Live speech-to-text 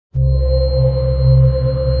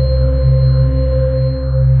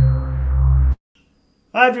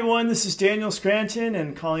Hi everyone, this is Daniel Scranton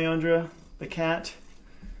and Kalyandra the cat,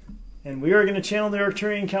 and we are going to channel the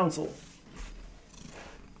Arcturian Council.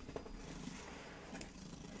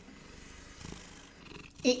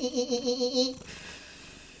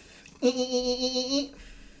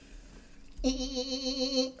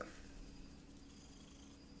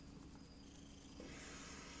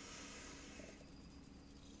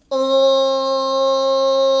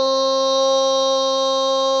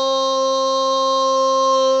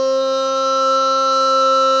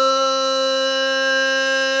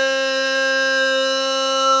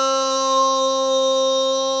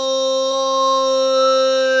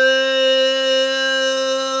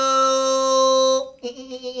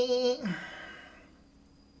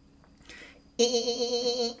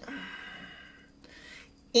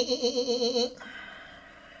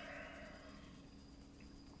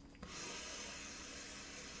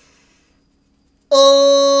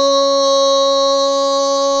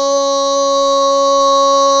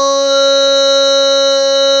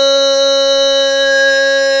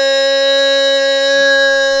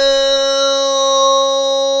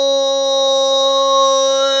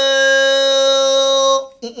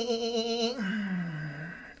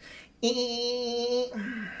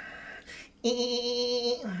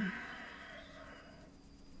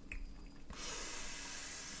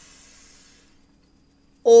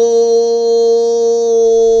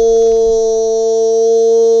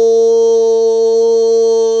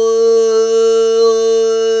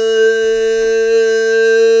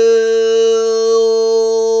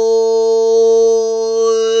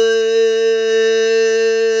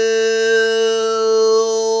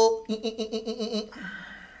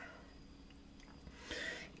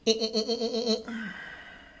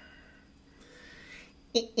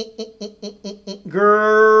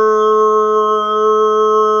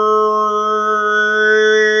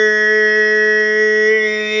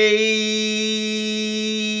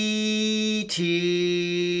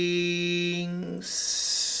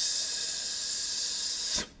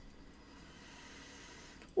 Greetings.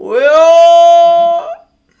 Well,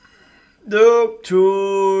 the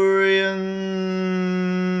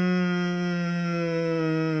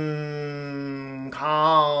Arcturian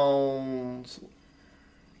Council.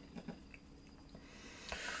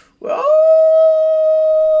 Well,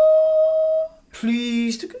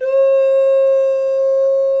 pleased to connect.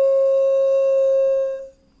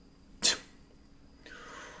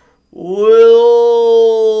 Well,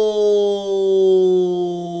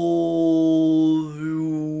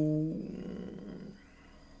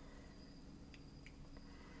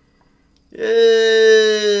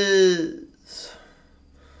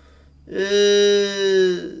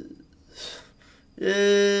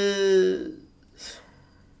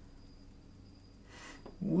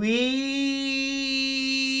 we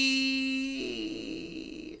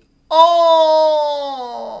are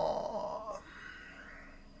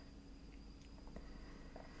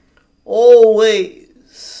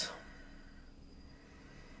always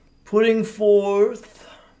putting forth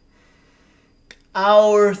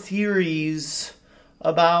our theories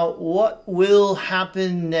about what will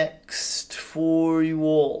happen next for you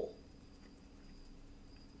all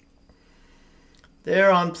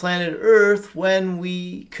there on planet Earth when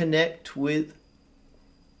we connect with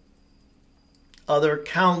other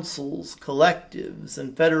councils, collectives,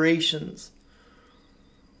 and federations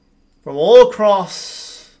from all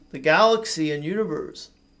across the galaxy and universe.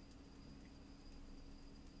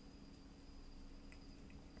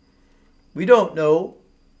 We don't know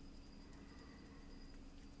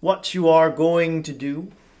what you are going to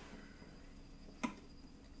do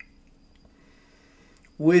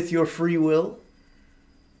with your free will,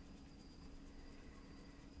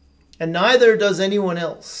 and neither does anyone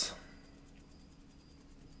else.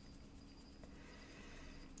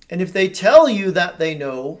 And if they tell you that they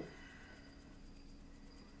know,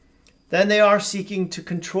 then they are seeking to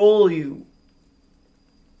control you.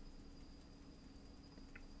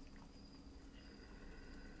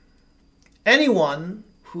 Anyone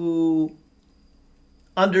who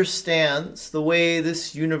understands the way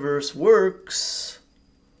this universe works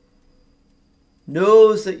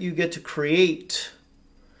knows that you get to create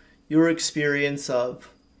your experience of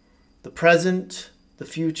the present, the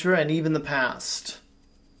future, and even the past.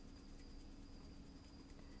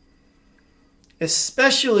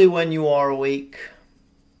 Especially when you are awake.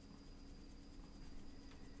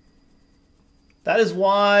 That is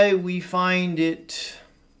why we find it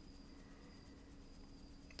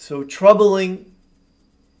so troubling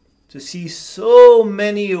to see so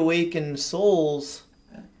many awakened souls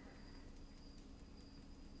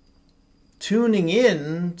tuning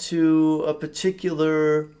in to a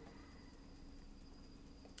particular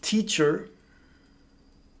teacher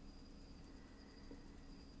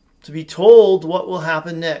to be told what will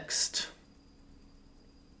happen next.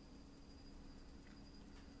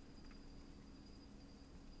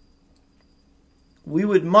 We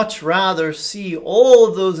would much rather see all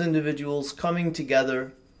of those individuals coming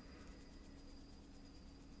together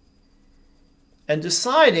and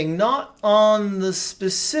deciding not on the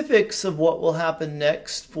specifics of what will happen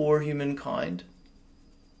next for humankind,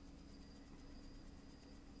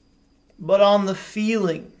 but on the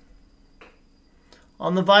feeling,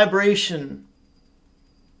 on the vibration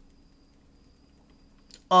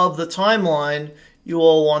of the timeline you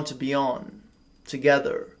all want to be on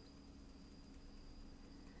together.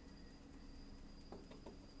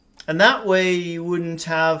 And that way you wouldn't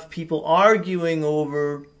have people arguing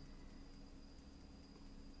over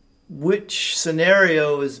which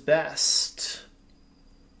scenario is best.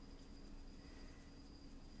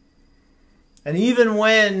 And even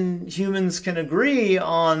when humans can agree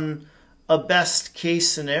on a best case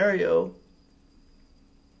scenario,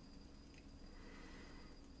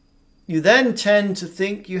 you then tend to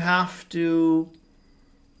think you have to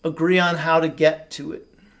agree on how to get to it.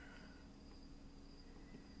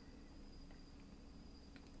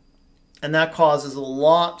 And that causes a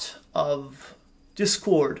lot of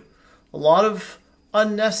discord, a lot of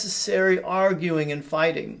unnecessary arguing and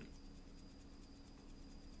fighting.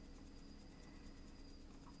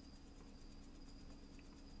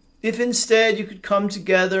 If instead you could come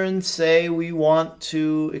together and say, we want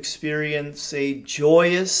to experience a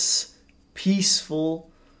joyous,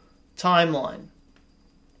 peaceful timeline.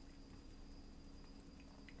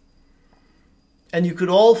 And you could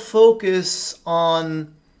all focus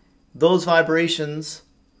on those vibrations,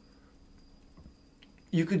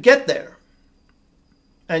 you could get there.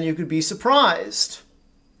 And you could be surprised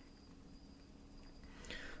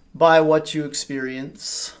by what you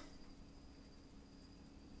experience.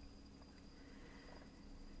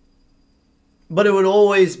 But it would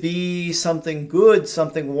always be something good,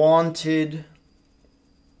 something wanted,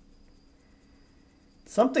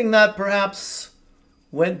 something that perhaps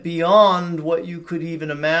went beyond what you could even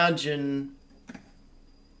imagine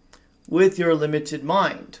with your limited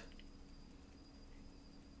mind.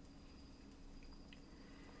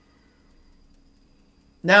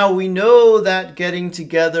 Now we know that getting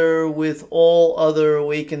together with all other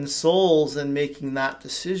awakened souls and making that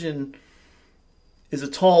decision is a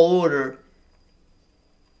tall order.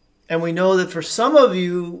 And we know that for some of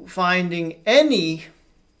you, finding any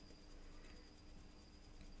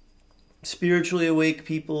spiritually awake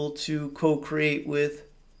people to co-create with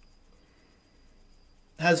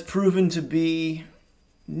has proven to be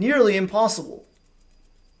nearly impossible.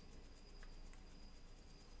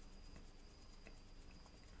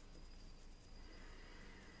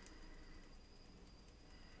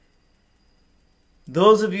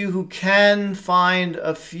 Those of you who can find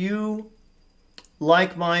a few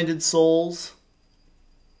like-minded souls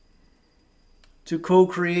to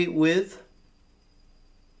co-create with,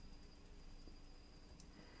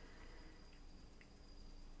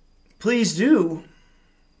 please do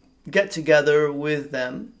get together with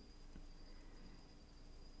them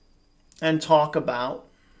and talk about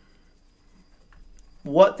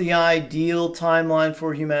what the ideal timeline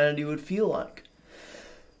for humanity would feel like.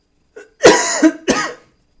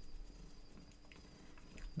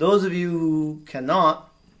 Those of you who cannot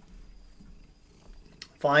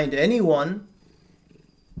find anyone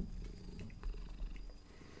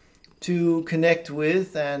to connect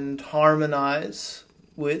with and harmonize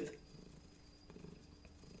with,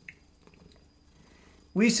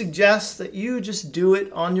 we suggest that you just do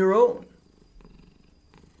it on your own.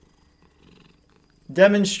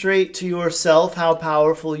 Demonstrate to yourself how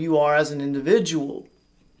powerful you are as an individual.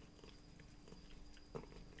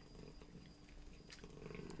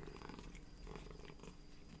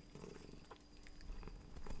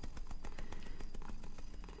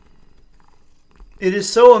 It is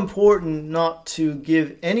so important not to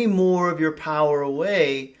give any more of your power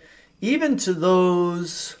away, even to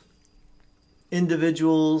those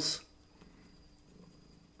individuals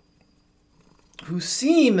who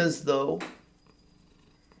seem as though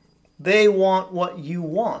they want what you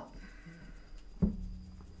want.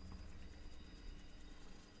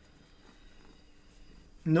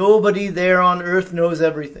 Nobody there on earth knows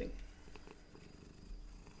everything.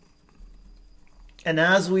 And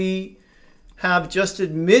as we have just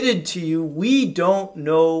admitted to you, we don't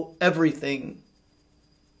know everything.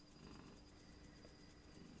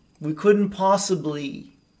 We couldn't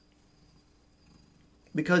possibly,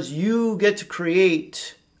 because you get to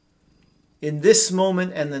create in this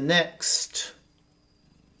moment and the next.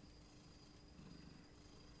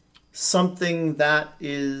 something that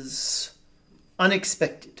is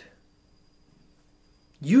unexpected.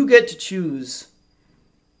 You get to choose.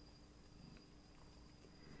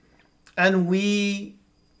 And we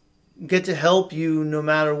get to help you no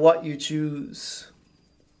matter what you choose.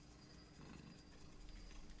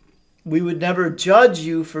 We would never judge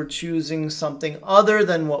you for choosing something other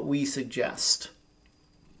than what we suggest.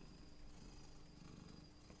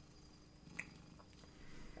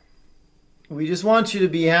 We just want you to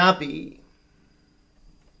be happy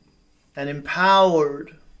and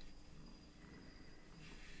empowered.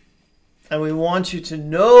 And we want you to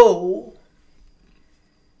know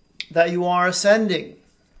that you are ascending.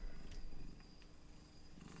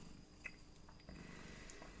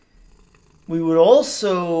 We would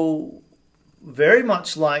also very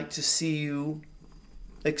much like to see you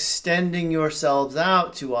extending yourselves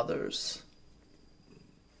out to others.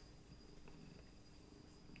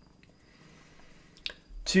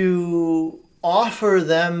 To offer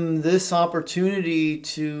them this opportunity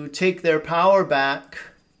to take their power back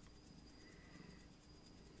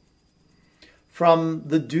from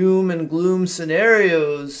the doom and gloom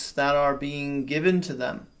scenarios that are being given to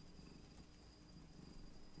them.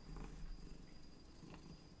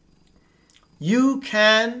 You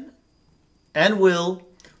can and will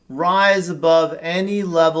rise above any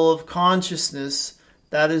level of consciousness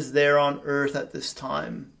that is there on earth at this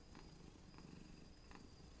time.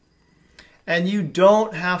 And you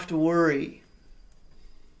don't have to worry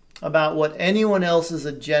about what anyone else's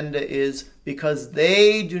agenda is, because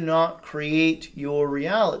they do not create your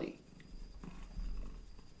reality.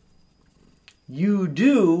 You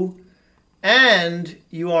do, and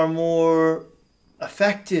you are more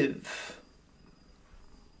effective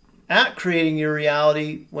at creating your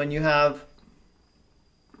reality when you have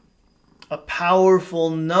a powerful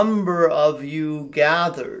number of you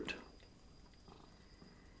gathered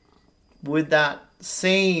with that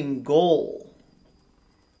same goal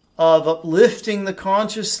of uplifting the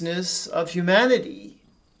consciousness of humanity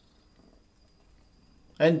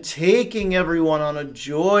and taking everyone on a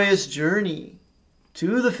joyous journey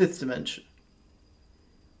to the fifth dimension.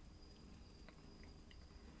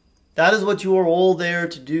 That is what you are all there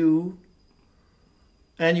to do,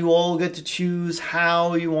 and you all get to choose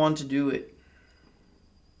how you want to do it.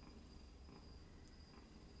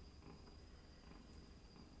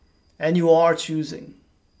 And you are choosing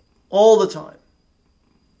all the time.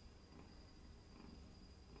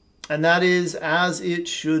 And that is as it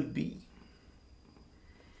should be.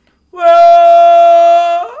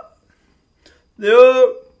 Well,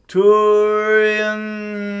 the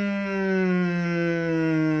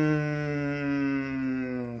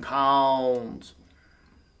Arcturian Council.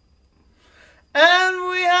 And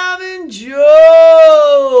we have enjoyed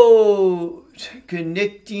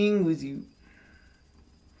connecting with you.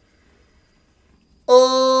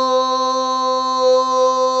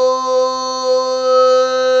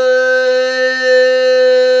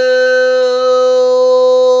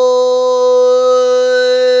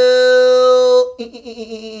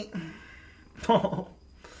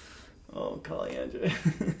 Oh, Calandra.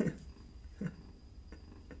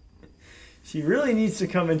 She really needs to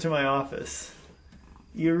come into my office.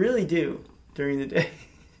 You really do during the day.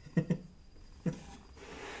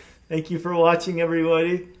 Thank you for watching,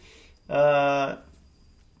 everybody.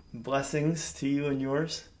 Blessings to you and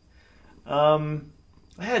yours. I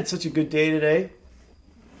had such a good day today.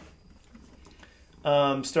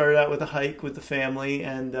 Started out with a hike with the family,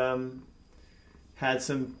 and had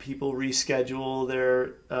some people reschedule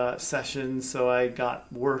their sessions, so I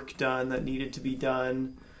got work done that needed to be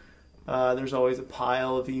done. There's always a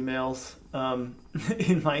pile of emails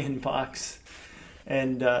in my inbox,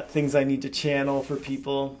 and things I need to channel for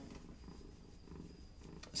people.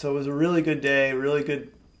 So it was a really good day, really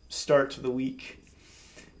good start to the week.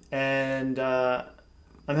 And I'm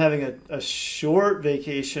having a short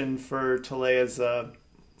vacation for Talea's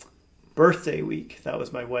birthday week. That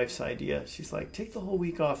was my wife's idea. She's like, take the whole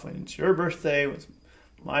week off when it's your birthday. It was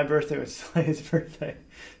my birthday, it was Talea's birthday.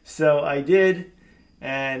 So I did,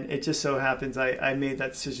 and it just so happens I made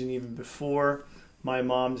that decision even before my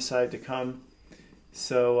mom decided to come.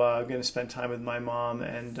 So I'm going to spend time with my mom,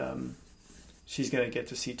 and she's going to get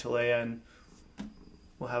to see Talea, and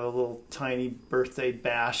we'll have a little tiny birthday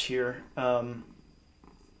bash here.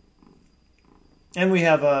 And we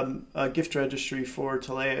have a gift registry for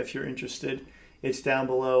Talea if you're interested. It's down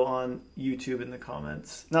below on YouTube in the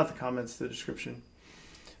comments. Not the comments, the description.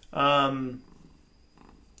 I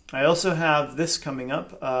also have this coming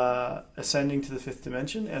up, Ascending to the Fifth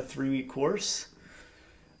Dimension, a 3-week course.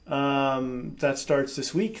 That starts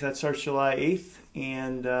this week. That starts July 8th,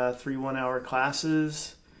 and 3 one-hour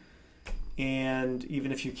classes. And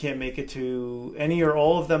even if you can't make it to any or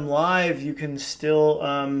all of them live, you can still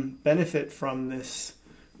benefit from this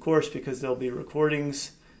course because there'll be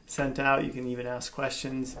recordings sent out. You can even ask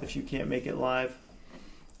questions if you can't make it live.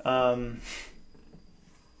 And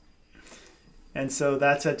so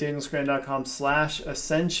that's at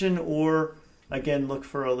danielscranton.com/ascension, or again, look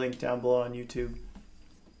for a link down below on YouTube.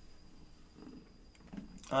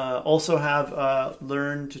 Also have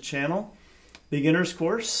Learn to Channel beginners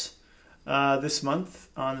course this month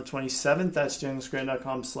on the 27th. That's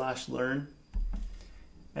danielscranton.com/learn.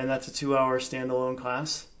 And that's a 2-hour standalone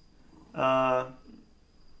class.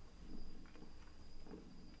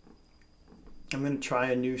 I'm going to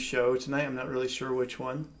try a new show tonight. I'm not really sure which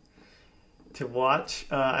one to watch.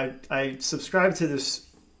 I subscribe to this,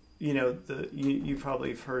 you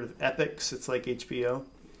probably have heard of Epix. It's like HBO.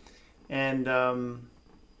 And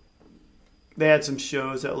they had some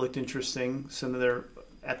shows that looked interesting, some of their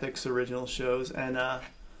Epix original shows. And I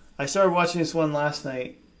started watching this one last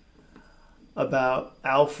night about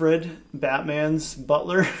Alfred, Batman's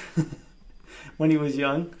butler, when he was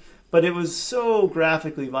young. But it was so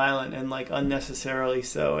graphically violent and like unnecessarily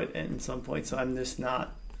so at some point. So I'm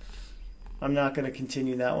not going to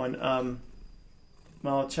continue that one.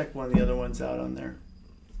 Well, I'll check one of the other ones out on there.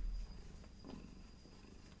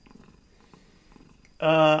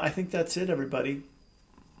 I think that's it, everybody.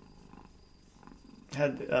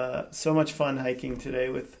 Had so much fun hiking today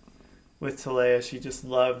with Talea. She just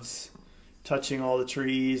loves touching all the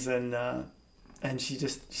trees, and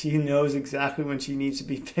she knows exactly when she needs to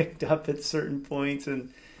be picked up at certain points.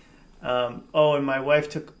 And and my wife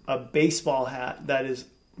took a baseball hat that is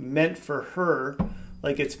meant for her,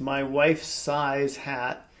 like it's my wife's size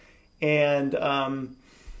hat, and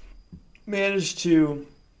managed to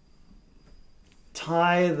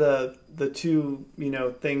tie the two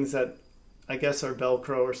things that I guess are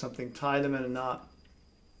Velcro or something, tie them in a knot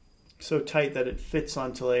so tight that it fits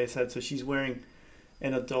on Talea's head. So she's wearing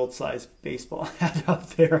an adult-sized baseball hat out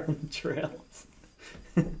there on the trails.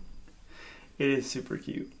 It is super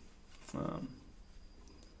cute.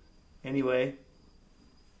 Anyway,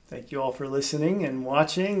 thank you all for listening and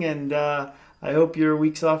watching, and I hope your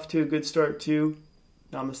week's off to a good start too.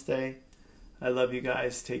 Namaste. I love you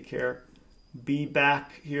guys. Take care. Be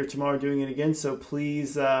back here tomorrow doing it again, so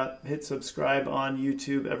please hit subscribe on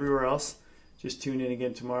YouTube, everywhere else. Just tune in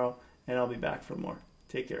again tomorrow, and I'll be back for more.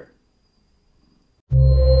 Take care.